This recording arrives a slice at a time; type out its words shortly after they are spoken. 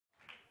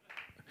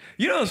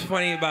You know what's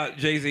funny about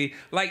Jay-Z?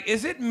 Like,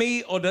 is it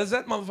me or does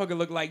that motherfucker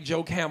look like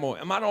Joe Camel?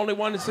 Am I the only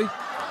one to see?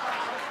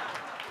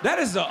 That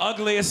is the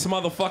ugliest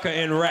motherfucker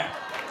in rap.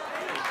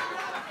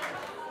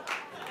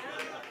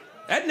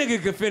 That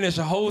nigga could finish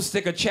a whole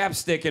stick of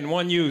chapstick in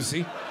one use,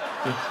 see?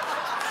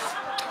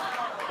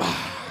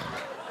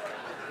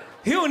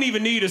 He don't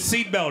even need a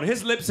seatbelt.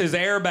 His lips is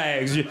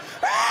airbags.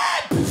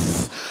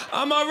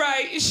 I'm all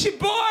right. It's your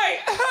boy.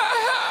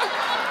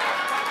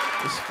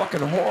 It's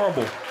fucking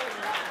horrible.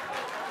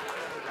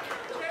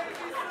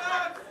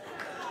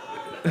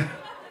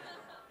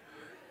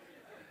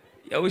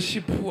 Yo, it's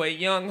your boy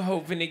Young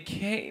Hope and it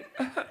came.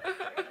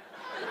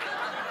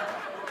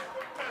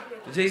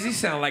 Jay-Z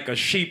sound like a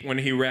sheep when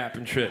he rap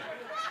and shit.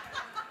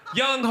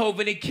 Young Hope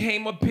and it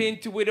came up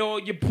into it all,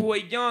 your boy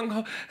Young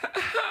Hope.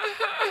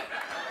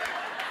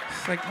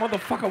 It's like,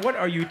 motherfucker, what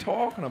are you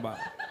talking about?